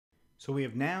So we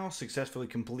have now successfully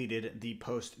completed the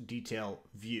post detail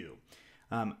view.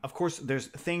 Of course, there's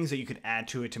things that you could add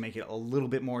to it to make it a little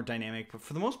bit more dynamic, but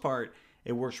for the most part,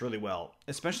 it works really well,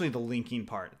 especially the linking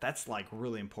part. That's like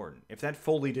really important. If that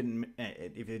Foley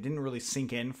if it didn't really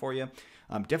sink in for you,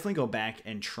 definitely go back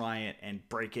and try it and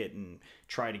break it and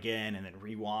try it again and then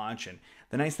rewatch. And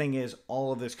the nice thing is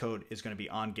all of this code is going to be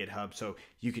on GitHub, so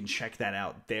you can check that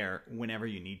out there whenever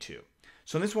you need to.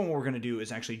 So in this one, what we're going to do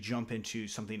is actually jump into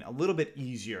something a little bit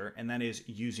easier, and that is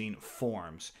using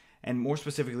forms. And more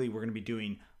specifically, we're going to be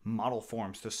doing model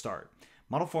forms to start.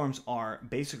 Model forms are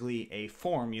basically a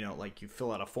form, like you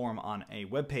fill out a form on a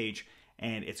web page,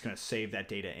 and it's going to save that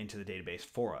data into the database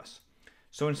for us.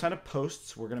 So inside of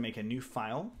posts, we're going to make a new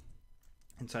file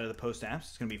inside of the post apps.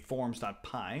 It's going to be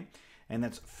forms.py, and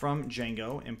that's from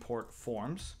Django import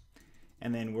forms.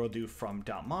 And then we'll do from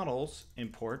 .models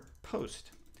import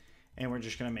post. And we're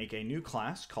just going to make a new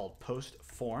class called post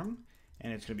form,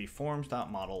 and it's going to be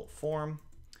forms.model form.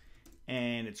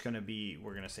 And it's going to be,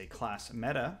 we're going to say class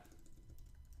meta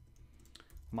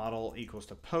model equals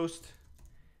to post.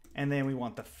 And then we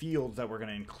want the fields that we're going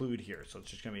to include here. So it's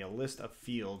just going to be a list of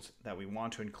fields that we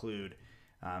want to include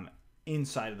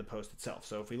inside of the post itself.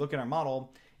 So if we look at our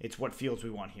model, it's what fields we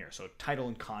want here. So title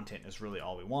and content is really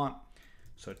all we want.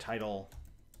 So title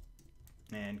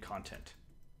and content.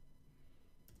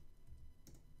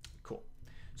 Cool.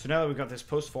 So now that we've got this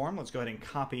post form, let's go ahead and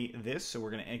copy this. So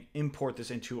we're going to import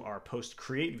this into our post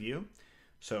create view.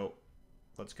 So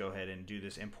let's go ahead and do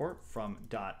this import from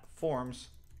 .forms,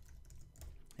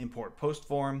 import post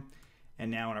form.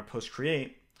 And now in our post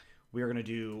create, we are going to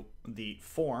do the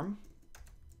form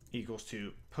equals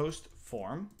to post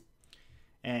form.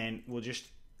 And we'll just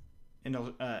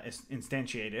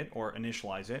instantiate it or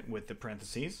initialize it with the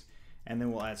parentheses. And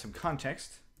then we'll add some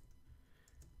context.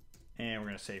 And we're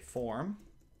going to say form.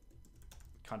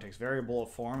 Context variable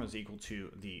of form is equal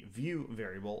to the view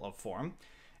variable of form.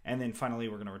 And then finally,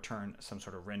 we're going to return some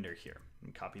sort of render here.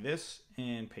 And copy this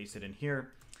and paste it in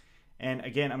here. And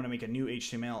again, I'm going to make a new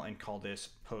HTML and call this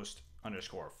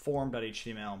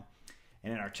post_form.html.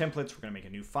 And in our templates, we're going to make a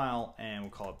new file and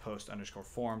we'll call it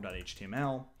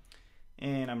post_form.html.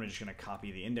 And I'm just going to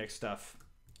copy the index stuff,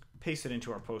 paste it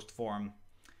into our post form,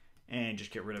 and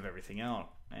just get rid of everything out.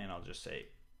 And I'll just say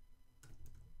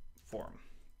form.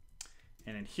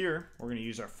 And in here, we're going to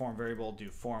use our form variable, do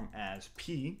form as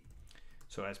p,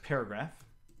 so as paragraph.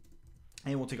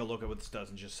 And we'll take a look at what this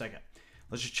does in just a second.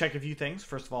 Let's just check a few things.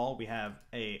 First of all, we have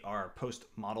our post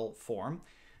model form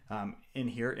in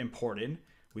here imported.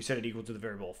 We set it equal to the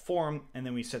variable form, and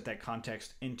then we set that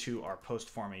context into our post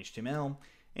form HTML.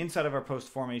 Inside of our post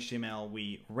form HTML,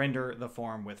 we render the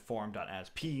form with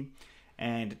form.asp,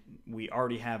 and we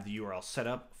already have the URL set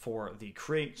up for the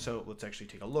create. So let's actually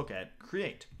take a look at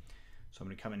create. So I'm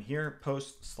going to come in here,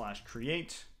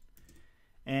 post/create,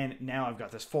 and now I've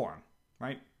got this form,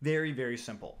 right? Very, very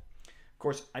simple. Of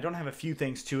course, I don't have a few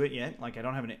things to it yet, like I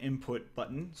don't have an input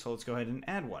button, so let's go ahead and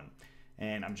add one.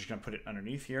 And I'm just going to put it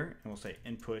underneath here, and we'll say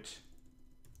input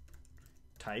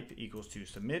type equals to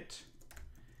submit,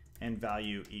 and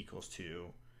value equals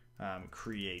to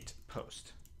create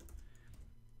post.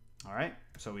 All right,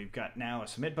 so we've got now a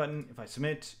submit button. If I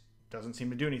submit, it doesn't seem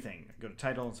to do anything. I go to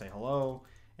title and say hello,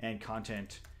 and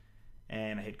content,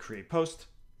 and I hit create post,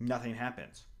 nothing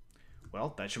happens.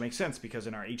 Well, that should make sense because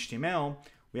in our HTML,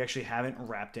 we actually haven't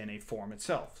wrapped in a form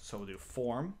itself. So we'll do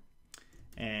form,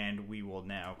 and we will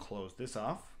now close this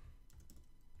off.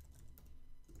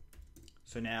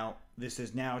 So now this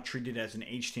is now treated as an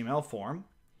HTML form.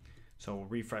 So we'll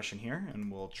refresh in here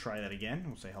and we'll try that again.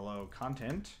 We'll say hello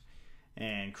content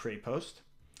and create post.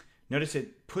 Notice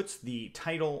it puts the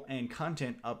title and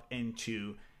content up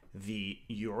into the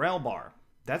URL bar.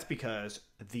 That's because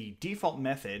the default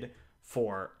method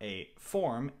for a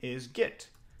form is get.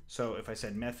 So if I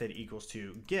said method equals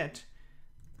to get,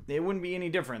 it wouldn't be any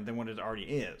different than what it already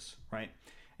is, right?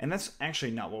 And that's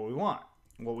actually not what we want.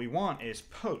 What we want is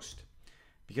post.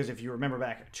 Because if you remember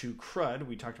back to CRUD,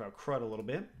 we talked about CRUD a little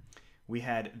bit, we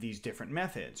had these different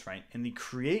methods, right? In the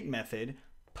create method,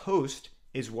 post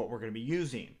is what we're going to be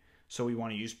using. So we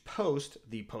want to use post,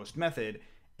 the post method,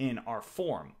 in our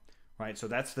form, right? So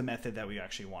that's the method that we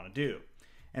actually want to do.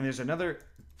 And there's another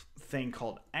thing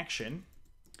called action,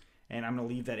 and I'm going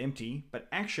to leave that empty, but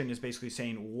action is basically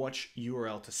saying which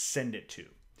URL to send it to,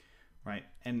 right?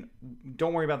 And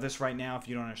don't worry about this right now if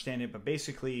you don't understand it, but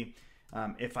basically,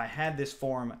 if I had this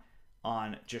form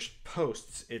on just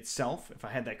posts itself, if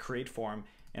I had that create form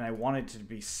and I wanted to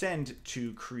be sent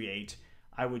to create,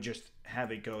 I would just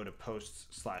have it go to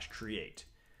posts/create.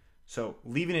 So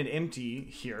leaving it empty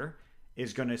here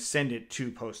is going to send it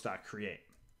to post.create.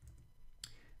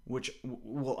 which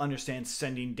will understand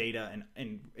sending data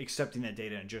and accepting that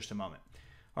data in just a moment.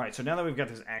 All right, so now that we've got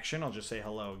this action, I'll just say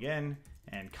hello again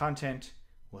and content.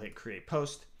 We'll hit create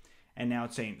post. And now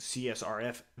it's saying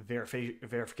Csrf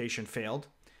verification failed.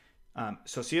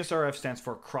 So Csrf stands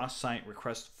for cross-site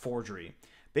request forgery.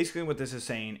 Basically what this is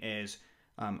saying is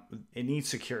it needs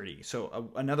security.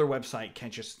 So another website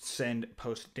can't just send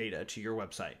post data to your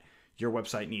website. Your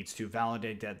website needs to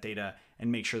validate that data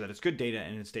and make sure that it's good data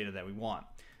and it's data that we want.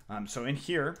 So in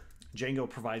here, Django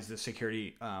provides the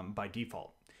security by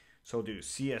default. So we'll do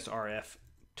Csrf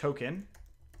token,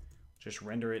 just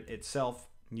render it itself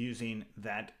using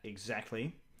that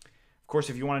exactly. Of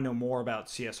course, if you want to know more about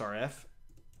Csrf,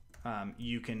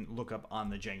 you can look up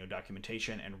on the Django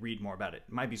documentation and read more about it.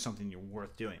 It might be something you're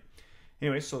worth doing.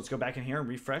 Anyway, so let's go back in here and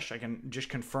refresh. I can just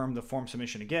confirm the form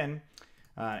submission again,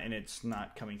 and it's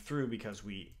not coming through because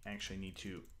we actually need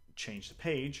to change the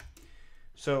page.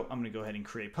 So I'm going to go ahead and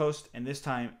create post, and this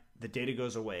time the data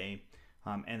goes away.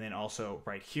 And then also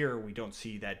right here, we don't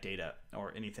see that data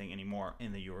or anything anymore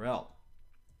in the URL.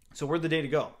 So where'd the data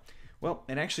go? Well,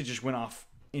 it actually just went off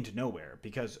into nowhere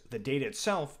because the data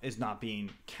itself is not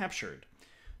being captured.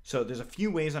 So there's a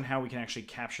few ways on how we can actually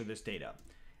capture this data.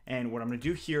 And what I'm going to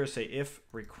do here is say if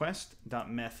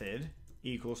request.method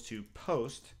equals to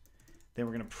post, then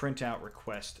we're going to print out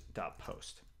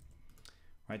request.post.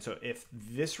 Right? So if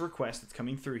this request that's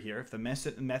coming through here, if the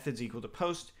method's equal to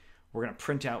post, we're going to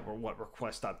print out what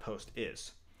request.post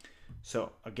is.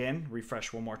 So again,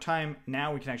 refresh one more time.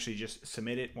 Now we can actually just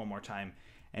submit it one more time.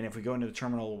 And if we go into the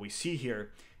terminal, what we see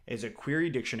here is a query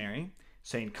dictionary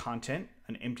saying content,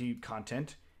 an empty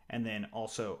content, and then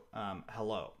also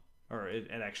hello. Or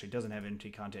it actually doesn't have empty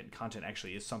content. Content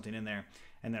actually is something in there.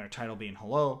 And then our title being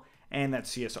hello, and that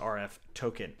Csrf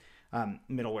token,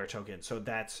 middleware token. So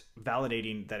that's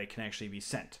validating that it can actually be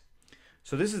sent.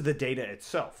 So this is the data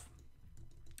itself.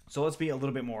 So let's be a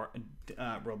little bit more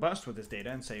robust with this data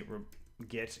and say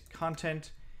get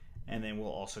content, and then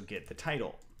we'll also get the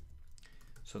title.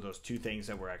 So those two things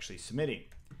that we're actually submitting.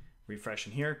 Refresh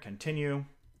in here, continue,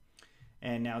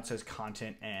 and now it says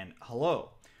content and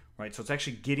hello, right? So it's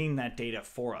actually getting that data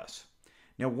for us.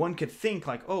 Now one could think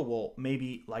like, oh, well,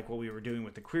 maybe like what we were doing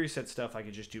with the query set stuff, I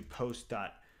could just do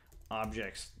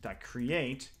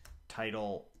post.objects.create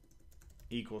title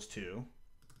equals to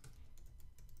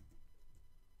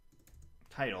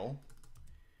title.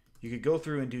 You could go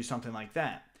through and do something like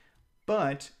that,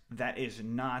 but that is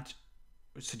not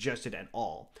suggested at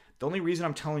all. The only reason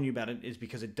I'm telling you about it is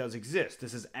because it does exist.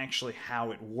 This is actually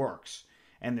how it works,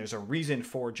 and there's a reason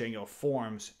for Django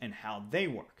forms and how they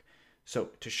work. So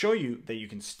to show you that you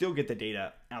can still get the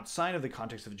data outside of the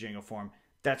context of the Django form,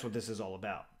 that's what this is all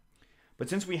about. But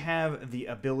since we have the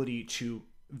ability to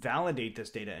validate this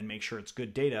data and make sure it's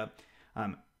good data,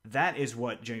 that is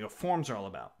what Django forms are all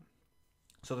about.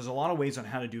 So there's a lot of ways on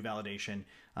how to do validation,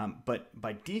 but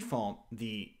by default,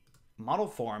 the model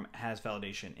form has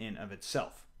validation in of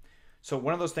itself. So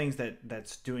one of those things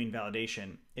that's doing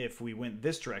validation, if we went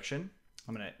this direction,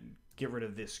 I'm going to get rid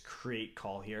of this create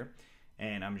call here,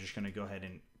 and I'm just going to go ahead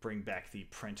and bring back the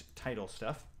print title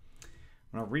stuff.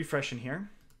 I'm going to refresh in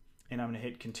here, and I'm going to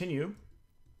hit continue.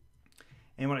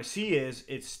 And what I see is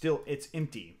it's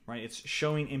empty, right? It's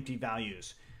showing empty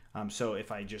values. So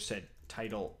if I just said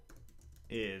title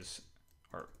is,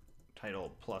 or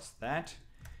title plus that,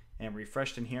 and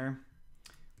refreshed in here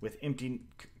with empty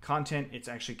content, it's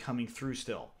actually coming through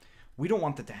still. We don't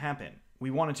want that to happen.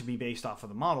 We want it to be based off of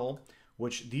the model,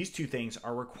 which these two things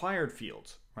are required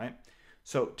fields, right?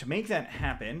 So to make that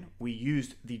happen, we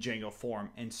used the Django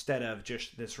form instead of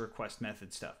just this request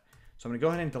method stuff. So I'm gonna go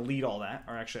ahead and delete all that,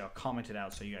 or actually I'll comment it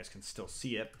out so you guys can still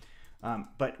see it.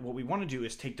 But what we wanna do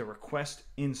is take the request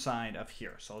inside of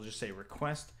here. So I'll just say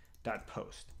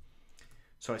request.post.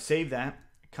 So I save that,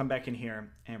 come back in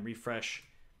here and refresh,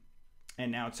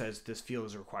 and now it says this field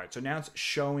is required. So now it's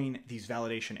showing these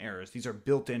validation errors. These are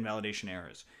built-in validation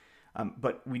errors.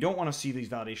 But we don't want to see these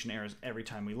validation errors every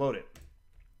time we load it,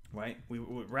 right? We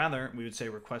would say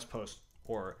request post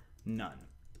or none.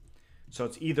 So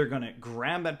it's either going to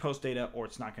grab that post data or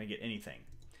it's not going to get anything.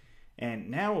 And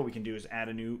now what we can do is add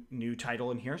a new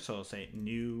title in here. So I'll say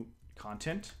new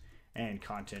content and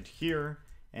content here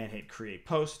and hit create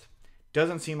post.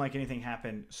 Doesn't seem like anything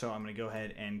happened, so I'm going to go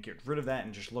ahead and get rid of that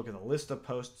and just look at the list of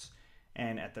posts.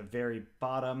 And at the very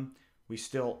bottom, we're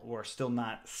still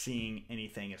not seeing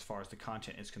anything as far as the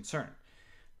content is concerned.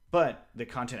 But the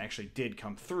content actually did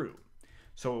come through.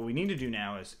 So what we need to do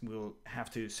now is we'll have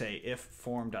to say if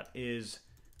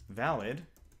form.isValid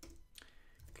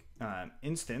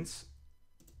instance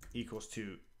equals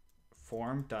to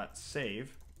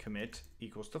form.save commit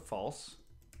equals to false.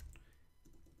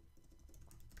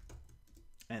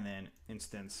 and then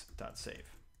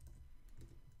instance.save.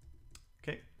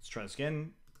 Okay, let's try this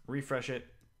again, refresh it,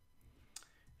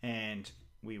 and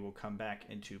we will come back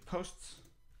into posts.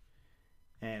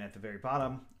 And at the very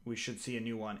bottom, we should see a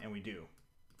new one, and we do,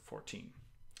 14.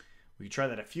 We can try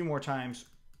that a few more times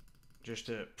just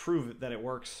to prove that it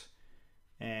works.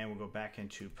 And we'll go back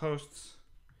into posts,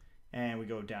 and we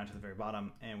go down to the very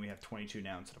bottom, and we have 22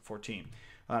 now instead of 14.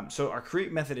 So our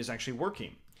create method is actually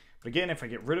working. But again, if I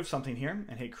get rid of something here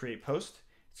and hit create post,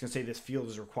 it's going to say this field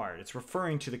is required. It's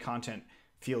referring to the content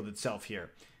field itself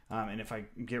here. And if I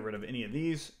get rid of any of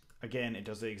these, again, it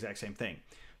does the exact same thing.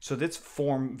 So that's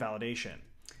form validation.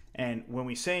 And when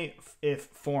we say if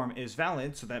form is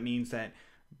valid, so that means that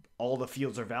all the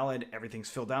fields are valid, everything's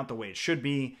filled out the way it should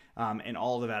be, and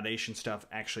all the validation stuff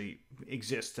actually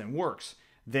exists and works,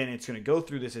 then it's going to go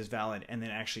through this as valid and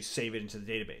then actually save it into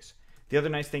the database. The other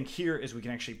nice thing here is we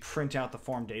can actually print out the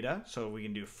form data. So we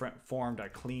can do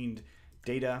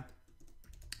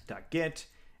form.cleanedData.get,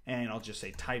 and I'll just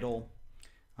say title.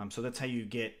 So that's how you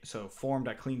get, so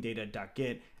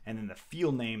form.cleanedData.get, and then the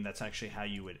field name, that's actually how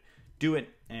you would do it.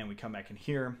 And we come back in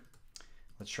here.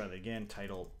 Let's try that again,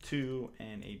 title 2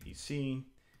 and ABC,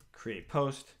 create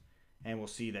post, and we'll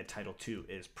see that title 2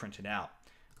 is printed out.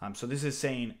 So this is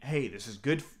saying, hey, this is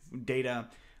good data.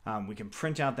 We can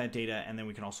print out that data, and then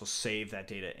we can also save that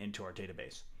data into our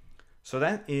database. So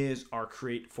that is our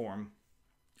create form.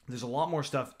 There's a lot more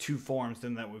stuff to forms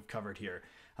than that we've covered here.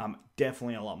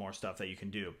 Definitely a lot more stuff that you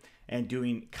can do, and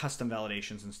doing custom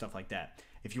validations and stuff like that.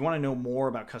 If you want to know more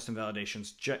about custom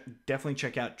validations, definitely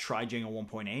check out Try Django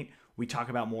 1.8. We talk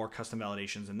about more custom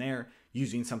validations in there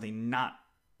using something not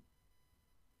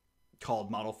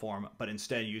called model form, but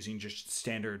instead using just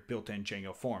standard built-in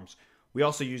Django forms. We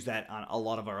also use that on a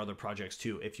lot of our other projects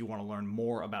too, if you want to learn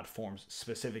more about forms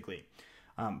specifically.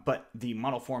 But the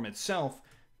model form itself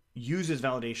uses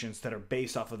validations that are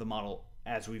based off of the model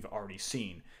as we've already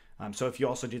seen. So if you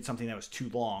also did something that was too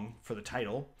long for the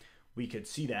title, we could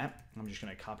see that. I'm just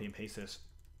going to copy and paste this.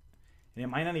 And it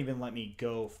might not even let me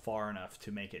go far enough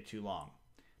to make it too long.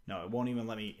 No, it won't even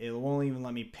let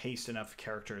me paste enough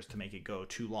characters to make it go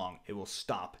too long. It will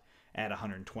stop at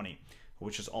 120,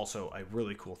 which is also a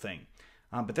really cool thing.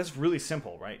 But that's really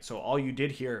simple, right? So all you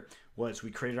did here was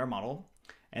we created our model,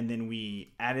 and then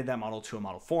we added that model to a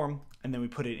model form, and then we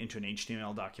put it into an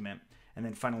HTML document. And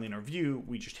then finally in our view,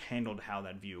 we just handled how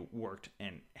that view worked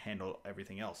and handled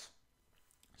everything else.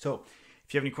 So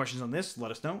if you have any questions on this,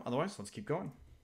 let us know. Otherwise, let's keep going.